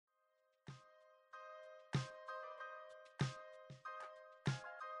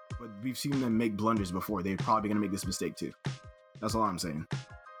but we've seen them make blunders before. They're probably gonna make this mistake too. That's all I'm saying.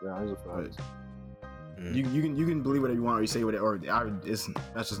 Yeah, that's a fact. You can believe whatever you want, or you say whatever. That's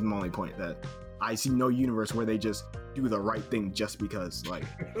just my only point. That I see no universe where they just do the right thing just because, like.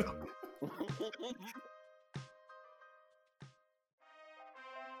 You know.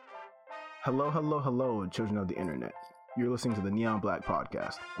 Hello, children of the internet. You're listening to the Neon Black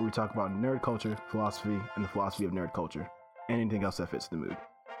Podcast, where we talk about nerd culture, philosophy, and the philosophy of nerd culture, and anything else that fits the mood.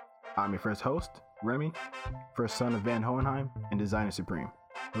 I'm your first host, Remy, first son of Van Hohenheim and designer supreme.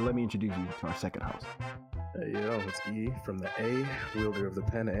 Now let me introduce you to our second host. Hey yo, it's E from the A, wielder of the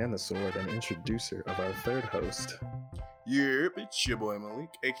pen and the sword, and introducer of our third host. Yep, it's your boy Malik,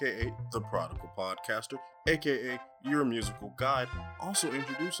 aka the Prodigal Podcaster, aka your musical guide, also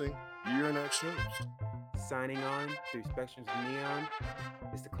introducing your next host. Signing on through spectrums of neon,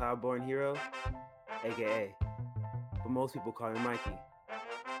 it's the Cloudborn Hero, aka, but most people call him Mikey.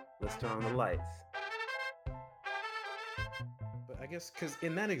 Let's turn on the lights. But I guess because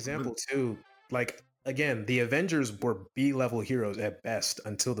in that example too, like again, the Avengers were B-level heroes at best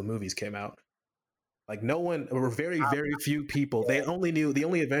until the movies came out. Like no one, or very few people. The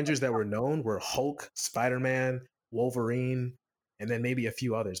only Avengers that were known were Hulk, Spider-Man, Wolverine, and then maybe a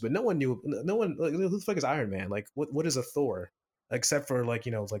few others. But no one, like, who the fuck is Iron Man? Like what is a Thor? Except for like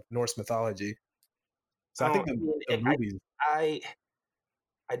Norse mythology. So I think the movies.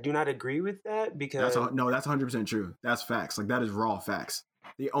 I do not agree with that because that's 100% true. That's facts. Like that is raw facts.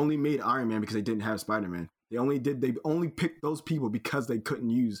 They only made Iron Man because they didn't have Spider-Man. They only picked those people because they couldn't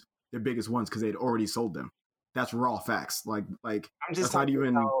use their biggest ones because they'd already sold them. That's raw facts. Like I'm just talking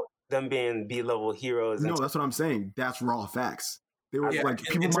about them being B-level heroes. No, that's what I'm saying. That's raw facts. They were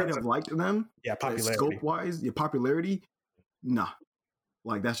people might have liked them. Yeah, popularity. Scope-wise, your popularity, nah.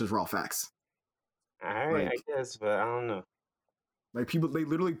 Like that's just raw facts. All right, I guess, but I don't know. Like people, they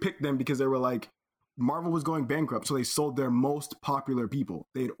literally picked them because they were like, Marvel was going bankrupt, so they sold their most popular people.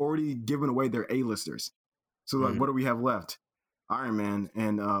 They had already given away their A-listers. So like, what do we have left? Iron Man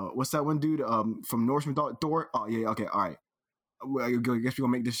and what's that one dude from Norse mythology? Thor? Oh yeah, okay, all right. Well, I guess we're gonna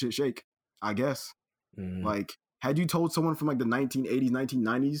make this shit shake. I guess. Like, had you told someone from like the 1980s,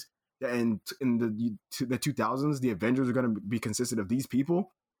 1990s, that in the 2000s, the Avengers are gonna be consisted of these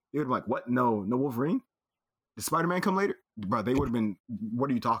people, they would be like, what? No Wolverine? Did Spider-Man come later? Bro, they would have been, what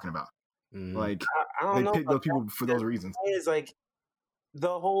are you talking about? Like, I don't know. Picked those people for those reasons. It's like the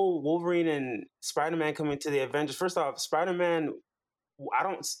whole Wolverine and Spider-Man coming to the Avengers. First off, Spider-Man, I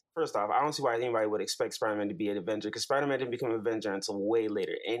don't see why anybody would expect Spider-Man to be an Avenger because Spider-Man didn't become an Avenger until way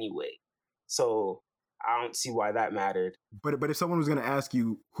later anyway. So I don't see why that mattered. But if someone was going to ask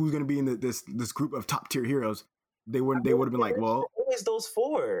you who's going to be in this group of top tier heroes, they would have been like, well, always those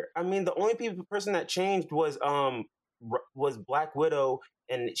four. I mean, the only person that changed was Black Widow,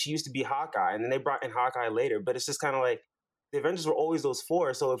 and she used to be Hawkeye, and then they brought in Hawkeye later. But it's just kind of like the Avengers were always those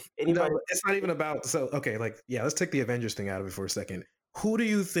four. So if anybody, no, it's not even about. So okay, like let's take the Avengers thing out of it for a second. Who do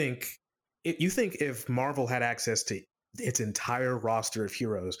you think? If Marvel had access to its entire roster of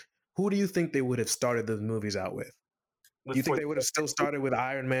heroes, who do you think they would have started the movies out with? Do you think they would have still started with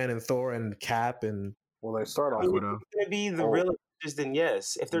Iron Man and Thor and Cap and? Well, they start off with going to be the real Avengers, then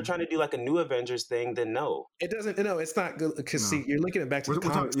yes. If they're trying to do like a new Avengers thing, then no. It doesn't. No, it's not good because see, you're linking it back to the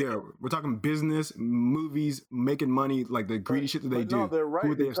comics. We're talking business, movies, making money, like the greedy shit that they do. No, they're right. Who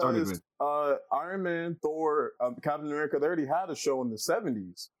would they have started with? Iron Man, Thor, Captain America. They already had a show in the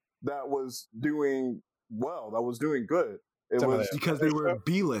 70s that was doing well. That was doing good. It was because they were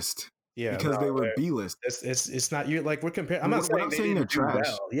B-list. Yeah, because they were B-list. It's not you're like we're comparing. I'm not saying they didn't do trash.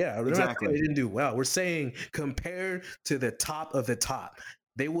 Well. Yeah, exactly. They didn't do well. We're saying compared to the top of the top,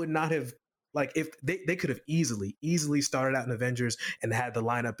 they would not have if they could have easily started out in Avengers and had the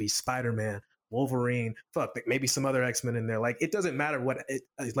lineup be Spider-Man, Wolverine, maybe some other X-Men in there. Like it doesn't matter what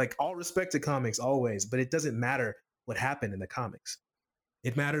like all respect to comics always, but it doesn't matter what happened in the comics.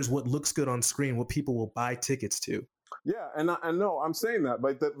 It matters what looks good on screen, what people will buy tickets to. Yeah, and I know I'm saying that,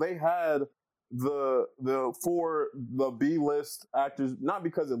 but they had the B-list actors not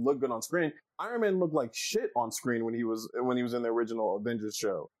because it looked good on screen. Iron Man looked like shit on screen when he was in the original Avengers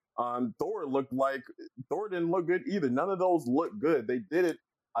show. Thor didn't look good either. None of those looked good. They did it,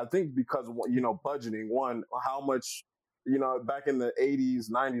 I think, because budgeting. One, how much back in the 80s,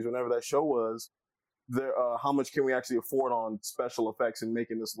 90s, whenever that show was, there how much can we actually afford on special effects and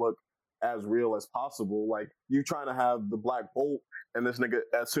making this look as real as possible? Like you trying to have the Black Bolt and this nigga,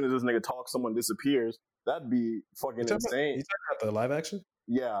 as soon as this nigga talks, someone disappears. That'd be fucking insane. You talking about the live action?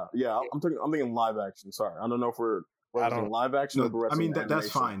 Yeah. I'm thinking live action. Sorry, I don't know if we're live action. No, I mean that's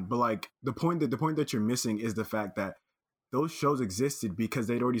fine, but like the point that you're missing is the fact that those shows existed because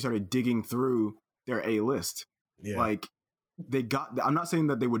they'd already started digging through their A list. Yeah. Like I'm not saying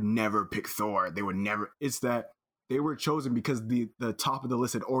that they would never pick Thor. They would never. It's that they were chosen because the top of the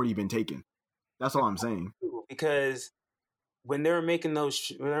list had already been taken. That's all I'm saying. Because when they were making those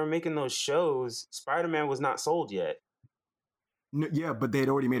shows, Spider-Man was not sold yet. No, yeah, but they had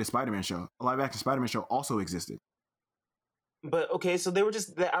already made a Spider-Man show. A live-action Spider-Man show also existed. But okay, so they were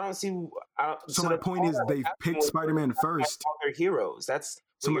just. I don't see. So my point is, they picked Spider-Man first. All their heroes. That's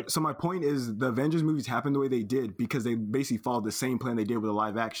so my point is, the Avengers movies happened the way they did because they basically followed the same plan they did with a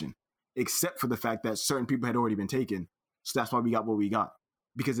live action, except for the fact that certain people had already been taken. So that's why we got what we got.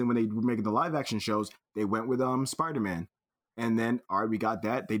 Because then when they were making the live action shows, they went with Spider-Man, and then all right, we got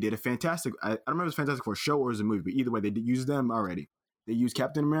that. They did a fantastic. I don't remember if it was Fantastic Four show or it was a movie, but either way, they did use them already. They used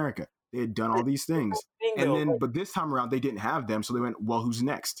Captain America. They had done all these things, and then but this time around they didn't have them, so they went, well, who's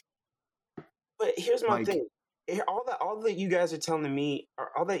next? But here's my thing. All that you guys are telling me, or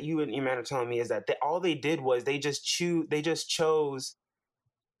all that you and Iman are telling me, is that all they did was they just chose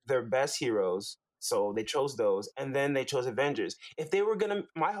their best heroes. So they chose those, and then they chose Avengers. If they were gonna,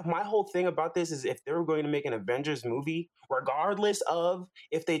 my whole thing about this is, if they were going to make an Avengers movie, regardless of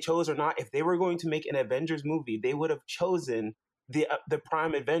if they chose or not, if they were going to make an Avengers movie, they would have chosen the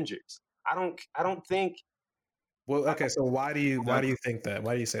prime Avengers. I don't think. Well, okay. So why do you think that?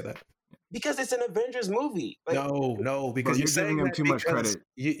 Why do you say that? Because it's an Avengers movie. Like, no, because you're saying them too much credit.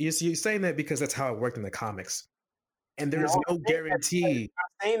 You're saying that because that's how it worked in the comics, and there's no guarantee.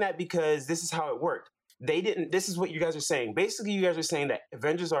 I'm saying that because this is how it worked. They didn't. This is what you guys are saying. Basically, you guys are saying that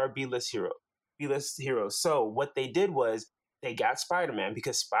Avengers are a B-list heroes. So what they did was they got Spider-Man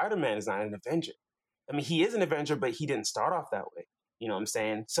because Spider-Man is not an Avenger. I mean, he is an Avenger, but he didn't start off that way. You know what I'm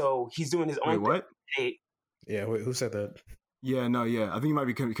saying? So he's doing his own. Wait, what? Yeah, wait, who said that? Yeah, no, yeah. I think you might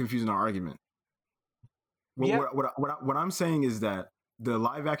be confusing our argument. What I'm saying is that the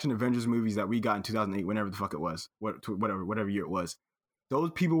live action Avengers movies that we got in 2008, whenever the fuck it was, whatever year it was,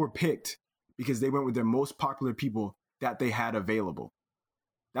 those people were picked because they went with their most popular people that they had available.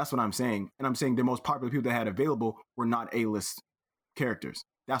 That's what I'm saying. And I'm saying the most popular people they had available were not A-list characters.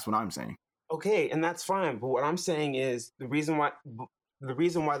 That's what I'm saying. Okay, and that's fine. But what I'm saying is the reason why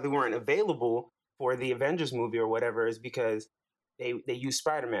they weren't available for the Avengers movie or whatever is because they used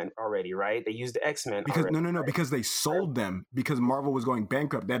Spider-Man already, right? They used the X-Men because already. No, because they sold them because Marvel was going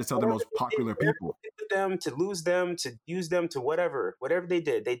bankrupt. They had to sell their most popular people. Them to lose them, to use them, to whatever they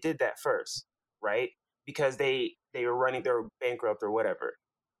did that first, right? Because they were bankrupt or whatever.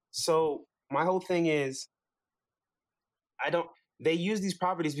 So my whole thing is, they use these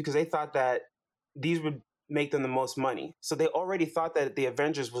properties because they thought that these would make them the most money. So they already thought that the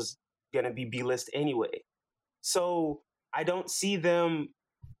Avengers was going to be B-list anyway. So I don't see them.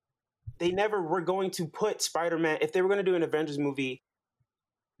 They never were going to put Spider-Man. If they were going to do an Avengers movie,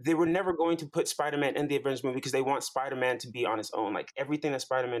 they were never going to put Spider-Man in the Avengers movie because they want Spider-Man to be on his own. Like everything that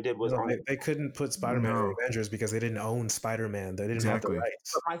Spider-Man did was on. They couldn't put Spider-Man in the Avengers because they didn't own Spider-Man. They didn't have the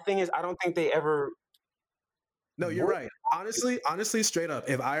rights. But my thing is, I don't think they ever. No, you're right. Honestly, straight up,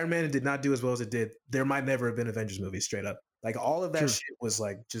 if Iron Man did not do as well as it did, there might never have been Avengers movie. Straight up, like all of that shit was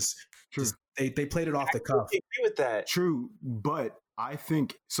like just they played it off the cuff. I agree with that. True, but I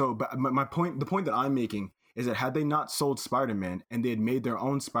think so. But the point that I'm making is that had they not sold Spider-Man and they had made their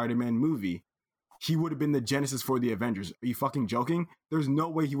own Spider-Man movie, he would have been the genesis for the Avengers. Are you fucking joking? There's no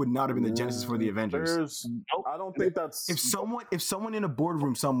way he would not have been the genesis for the Avengers. I don't think that's... If someone in a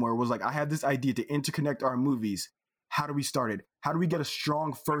boardroom somewhere was like, I have this idea to interconnect our movies, how do we start it? How do we get a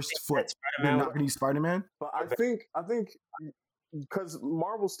strong first foot? They're not going to use Spider-Man? But I think because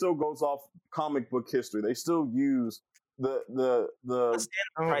Marvel still goes off comic book history. They still use the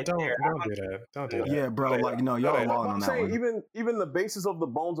don't do that. Yeah, bro. Like, no, y'all are wrong on that one. Even the basis of the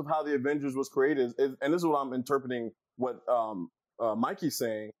bones of how the Avengers was created is, and this is what I'm interpreting what Mikey's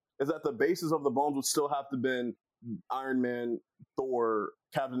saying, is that the basis of the bones would still have to been Iron Man, Thor,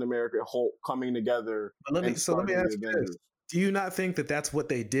 Captain America, Hulk coming together. But let me ask you this. Do you not think that that's what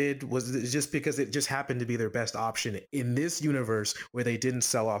they did? Was it just because it just happened to be their best option in this universe where they didn't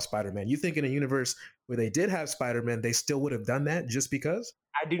sell off Spider-Man? You think in a universe where they did have Spider-Man, they still would have done that just because?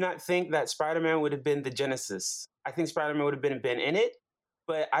 I do not think that Spider-Man would have been the genesis. I think Spider-Man would have been in it,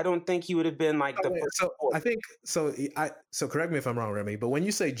 but I don't think he would have been like the first. So I think so. So correct me if I'm wrong, Remy. But when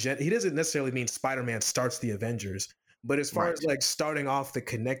you say he doesn't necessarily mean Spider-Man starts the Avengers. But as far as like starting off the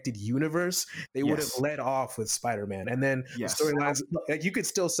connected universe, they would have led off with Spider-Man, and then the storylines. Like you could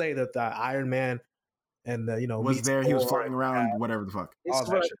still say that the Iron Man and the was there. He was flying around, whatever the fuck.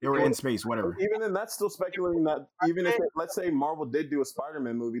 They were in space, whatever. Even then, that's still speculating that even if let's say Marvel did do a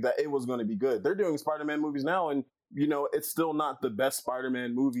Spider-Man movie, that it was going to be good. They're doing Spider-Man movies now, and it's still not the best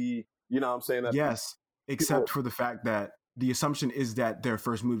Spider-Man movie. You know what I'm saying? Yes, except for the fact that the assumption is that their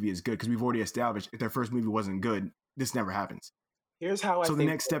first movie is good, because we've already established if their first movie wasn't good, this never happens. Here's how I So the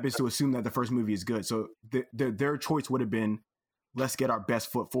next step is to assume that the first movie is good. So their choice would have been, let's get our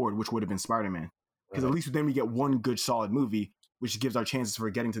best foot forward, which would have been Spider-Man. Because at least then we get one good solid movie, which gives our chances for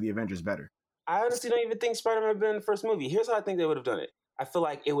getting to the Avengers better. I honestly don't even think Spider-Man would have been in the first movie. Here's how I think they would have done it. I feel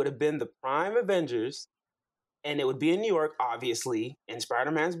like it would have been the prime Avengers, and it would be in New York, obviously, in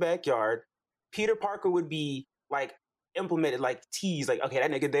Spider-Man's backyard. Peter Parker would be like implemented, like teased, like, okay,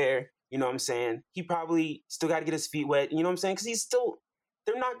 that nigga there, you know what I'm saying? He probably still got to get his feet wet, you know what I'm saying? Because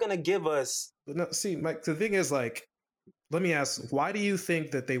they're not going to give us. But no, see, Mike, the thing is, like, let me ask, why do you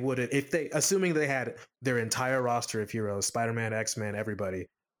think that they would have, assuming they had their entire roster of heroes, Spider-Man, X-Men, everybody,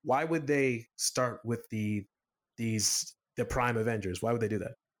 why would they start with the prime Avengers? Why would they do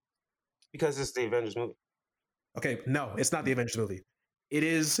that? Because it's the Avengers movie. Okay, no, it's not the Avengers movie. It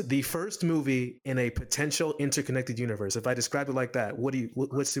is the first movie in a potential interconnected universe. If I describe it like that, what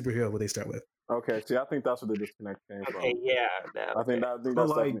superhero would they start with? Okay, see, I think that's where the disconnect came from. Okay, yeah. I think that's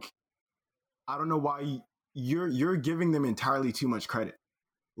like, I don't know why you're giving them entirely too much credit.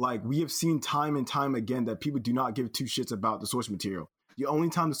 Like, we have seen time and time again that people do not give two shits about the source material. The only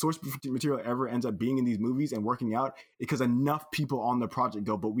time the source material ever ends up being in these movies and working out is because enough people on the project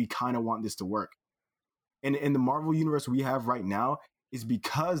go, but we kind of want this to work. And in the Marvel universe we have right now is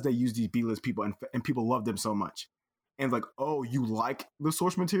because they use these B-list people and people love them so much. And like, oh, you like the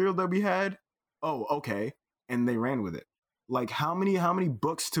source material that we had? Oh, okay. And they ran with it. Like, how many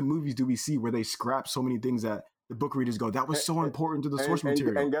books to movies do we see where they scrap so many things that the book readers go, that was so important to the source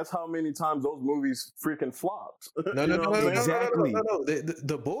material? And guess how many times those movies freaking flopped? No, exactly. No.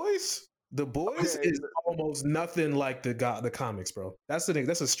 The Boys is almost nothing like the comics, bro. That's the thing.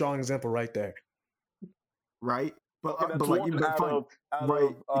 That's a strong example right there. Right? But that's like, one out of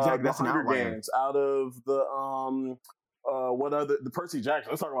exactly. That's the an outlier. Games, out of the the Percy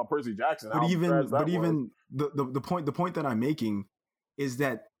Jackson. Let's talk about Percy Jackson. But even the point that I'm making is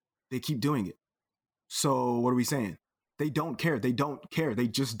that they keep doing it. So what are we saying? They don't care. They They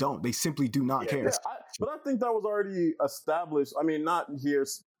just don't. They simply do not care. Yeah, but I think that was already established. I mean, not here.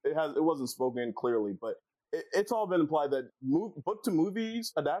 It wasn't spoken clearly, but it's all been implied that book to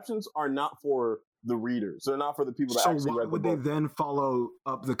movies adaptations are not for the readers. They're not for the people that actually read the book. So why would they then follow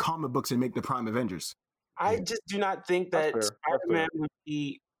up the comic books and make the prime Avengers? I just do not think that Spider-Man would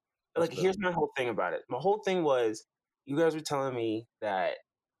be like. Here's my whole thing about it. My whole thing was, you guys were telling me that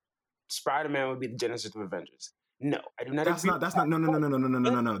Spider-Man would be the genesis of Avengers. No, I do not. No. That's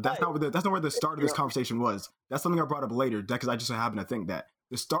not where the start of this conversation was. That's something I brought up later because I just happen to think that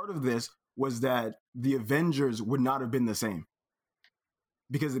the start of this was that the Avengers would not have been the same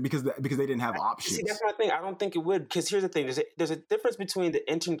because they didn't have options. See, that's my thing. I don't think it would, because here's the thing: there's a difference between the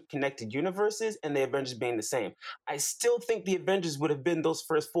interconnected universes and the Avengers being the same. I still think the Avengers would have been those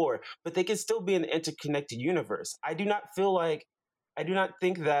first four, but they can still be in the interconnected universe. I do not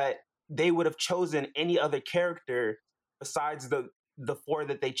think that they would have chosen any other character besides the four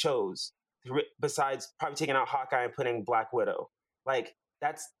that they chose. Besides probably taking out Hawkeye and putting Black Widow. Like,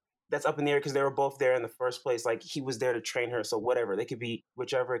 that's up in the air because they were both there in the first place. Like, he was there to train her, so whatever. They could be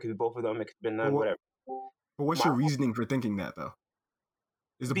whichever. It could be both of them. It could be none, whatever. But what's your reasoning for thinking that, though?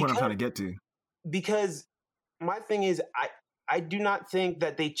 Is the point I'm trying to get to. Because my thing is, I do not think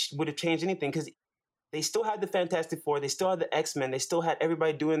that they would have changed anything, because they still had the Fantastic Four. They still had the X-Men. They still had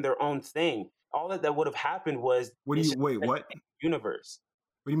everybody doing their own thing. All that would have happened was... What? Universe.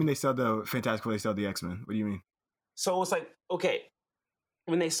 What do you mean they sold the Fantastic Four, they sold the X-Men? What do you mean? So it's like, okay,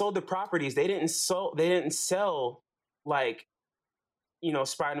 when they sold the properties, they didn't sell like,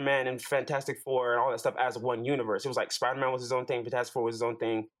 Spider-Man and Fantastic Four and all that stuff as one universe. It was like Spider-Man was his own thing, Fantastic Four was his own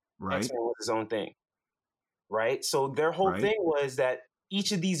thing, right. X-Men was his own thing. Right? So their whole thing was that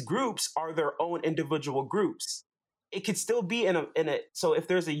each of these groups are their own individual groups. It could still be in a so if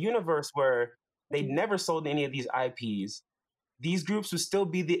there's a universe where they never sold any of these IPs, these groups would still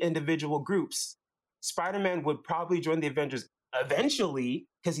be the individual groups. Spider-Man would probably join the Avengers eventually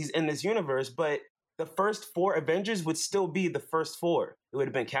because he's in this universe, but the first four Avengers would still be the first four. It would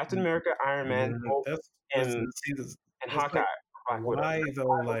have been Captain America, Iron Man, Hulk, and Hawkeye. Why though?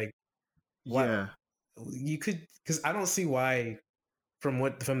 Like, why? Yeah, you could, because I don't see why.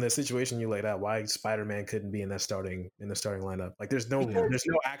 From the situation you laid out, why Spider-Man couldn't be in the starting lineup? Like, there's no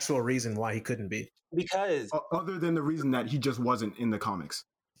actual reason why he couldn't be. Because other than the reason that he just wasn't in the comics.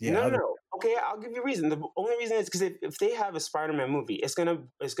 Yeah. No. Okay, I'll give you a reason. The only reason is because if they have a Spider-Man movie, it's gonna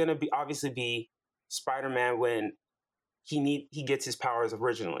be obviously be Spider-Man when he gets his powers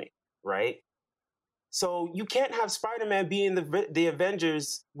originally, right? So you can't have Spider-Man be in the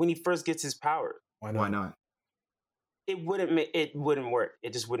Avengers when he first gets his power. Why not? It wouldn't work.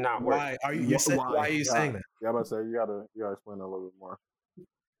 It just would not work. Why are you saying that? Yeah, I'm about to say you gotta explain that a little bit more.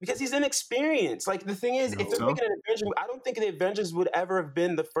 Because he's inexperienced. Like the thing is, if they're making an Avengers, I don't think the Avengers would ever have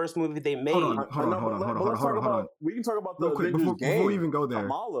been the first movie they made. Hold on. We can talk about the quick, Avengers game. Before we even go there,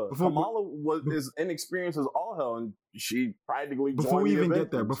 Kamala is inexperienced as all hell, and she practically before we even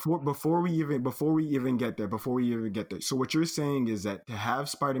get there. Before we even get there. So what you're saying is that to have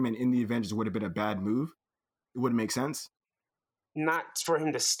Spider-Man in the Avengers would have been a bad move. It wouldn't make sense. Not for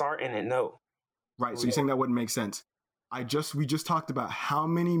him to start in it, no. Right. So you're saying that wouldn't make sense. We just talked about how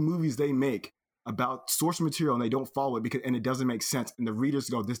many movies they make about source material and they don't follow it and it doesn't make sense. And the readers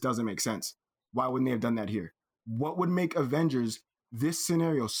go, this doesn't make sense. Why wouldn't they have done that here? What would make Avengers, this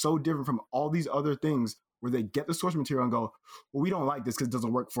scenario, so different from all these other things where they get the source material and go, well, we don't like this because it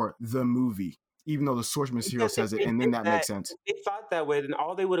doesn't work for the movie, even though the source material says it, and then that makes sense. If they thought that way, then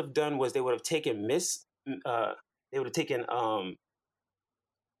all they would have done was they would have taken all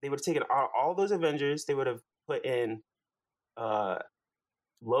those Avengers. They would have put in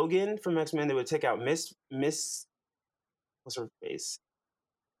Logan from X-Men. They would take out Miss what's her face,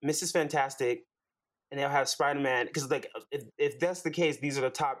 Mrs. Fantastic, and they'll have Spider-Man. Because like if that's the case, these are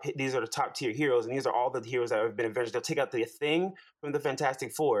the top tier heroes, and these are all the heroes that have been Avengers. They'll take out the Thing from the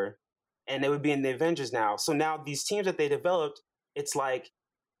Fantastic Four, and they would be in the Avengers now. So now these teams that they developed, it's like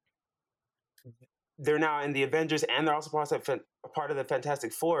they're now in the Avengers, and they're also part of the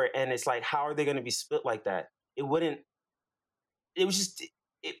Fantastic Four. And it's like, how are they going to be split like that? It wouldn't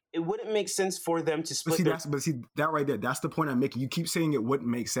make sense for them to split. But see that right there. That's the point I'm making. You keep saying it wouldn't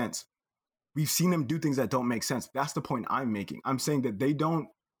make sense. We've seen them do things that don't make sense. That's the point I'm making. I'm saying that they don't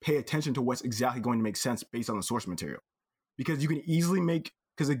pay attention to what's exactly going to make sense based on the source material. Because you can easily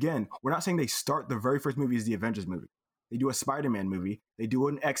because again, we're not saying they start the very first movie as the Avengers movie. They do a Spider-Man movie. They do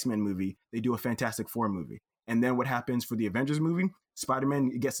an X-Men movie. They do a Fantastic Four movie. And then what happens for the Avengers movie?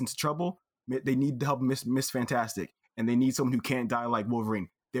 Spider-Man gets into trouble. They need to help Miss Fantastic. And they need someone who can't die like Wolverine.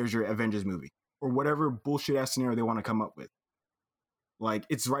 There's your Avengers movie. Or whatever bullshit ass scenario they want to come up with. Like,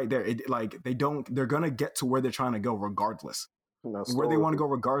 it's right there. They're going to get to where they're trying to go regardless. Where they want to go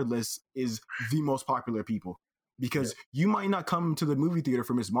regardless is the most popular people. Because you might not come to the movie theater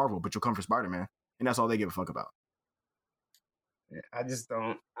for Ms. Marvel, but you'll come for Spider-Man. And that's all they give a fuck about. I just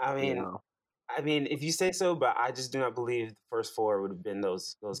don't. I mean, if you say so, but I just do not believe the first four would have been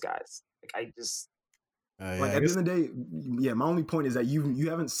those guys. Like, I just... at the end of the day, my only point is that you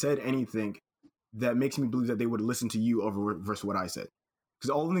haven't said anything that makes me believe that they would listen to you over versus what I said. Because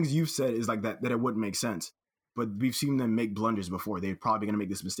all the things you've said is like that it wouldn't make sense. But we've seen them make blunders before. They're probably going to make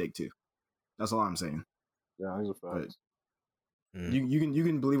this mistake too. That's all I'm saying. Yeah, these are facts. You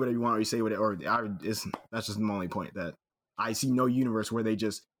can believe whatever you want or you say whatever. That's just my only point. That I see no universe where they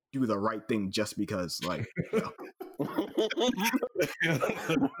just do the right thing just because, like, like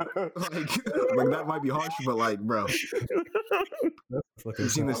that might be harsh, but like, bro,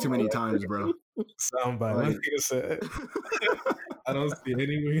 you've seen this too many times, bro. Soundbite. Like, I don't see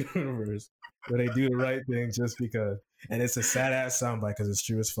any universe where they do the right thing just because, and it's a sad ass soundbite because it's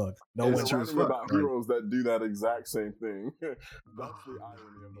true as fuck. No one's true as fuck about heroes that do that exact same thing. That's the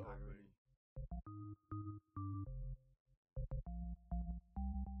irony of the whole thing.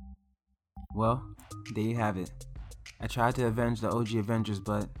 Well, there you have it. I tried to avenge the OG Avengers,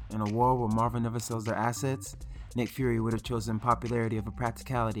 but in a world where Marvel never sells their assets, Nick Fury would have chosen popularity over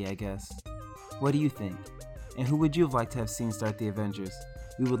practicality, I guess. What do you think? And who would you have liked to have seen start the Avengers?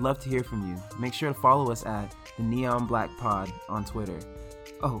 We would love to hear from you. Make sure to follow us at the Neon Black Pod on Twitter.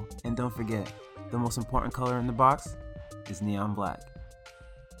 Oh, and don't forget, the most important color in the box is neon black.